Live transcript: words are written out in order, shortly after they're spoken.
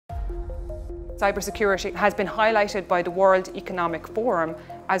Cybersecurity has been highlighted by the World Economic Forum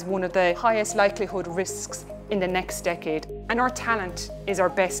as one of the highest likelihood risks in the next decade. And our talent is our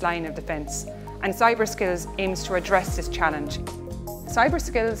best line of defence. And Cyber Skills aims to address this challenge. Cyber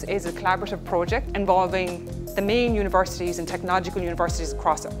Skills is a collaborative project involving the main universities and technological universities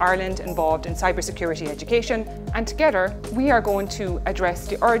across Ireland involved in cybersecurity education. And together, we are going to address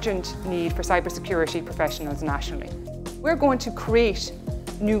the urgent need for cybersecurity professionals nationally. We're going to create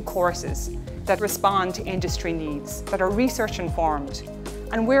new courses that respond to industry needs, that are research informed.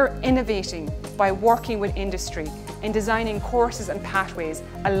 And we're innovating by working with industry in designing courses and pathways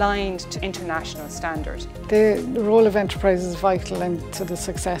aligned to international standard. The role of enterprise is vital to the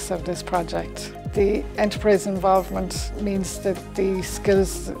success of this project. The enterprise involvement means that the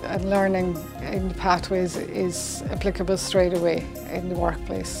skills and learning in the pathways is applicable straight away in the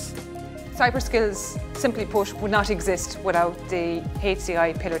workplace. Cyber Skills, simply put, would not exist without the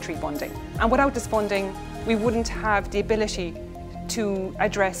HCI Pillar 3 funding. And without this funding, we wouldn't have the ability to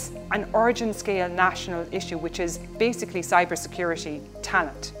address an urgent scale national issue, which is basically cybersecurity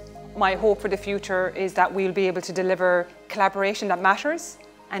talent. My hope for the future is that we'll be able to deliver collaboration that matters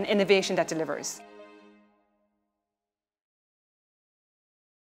and innovation that delivers.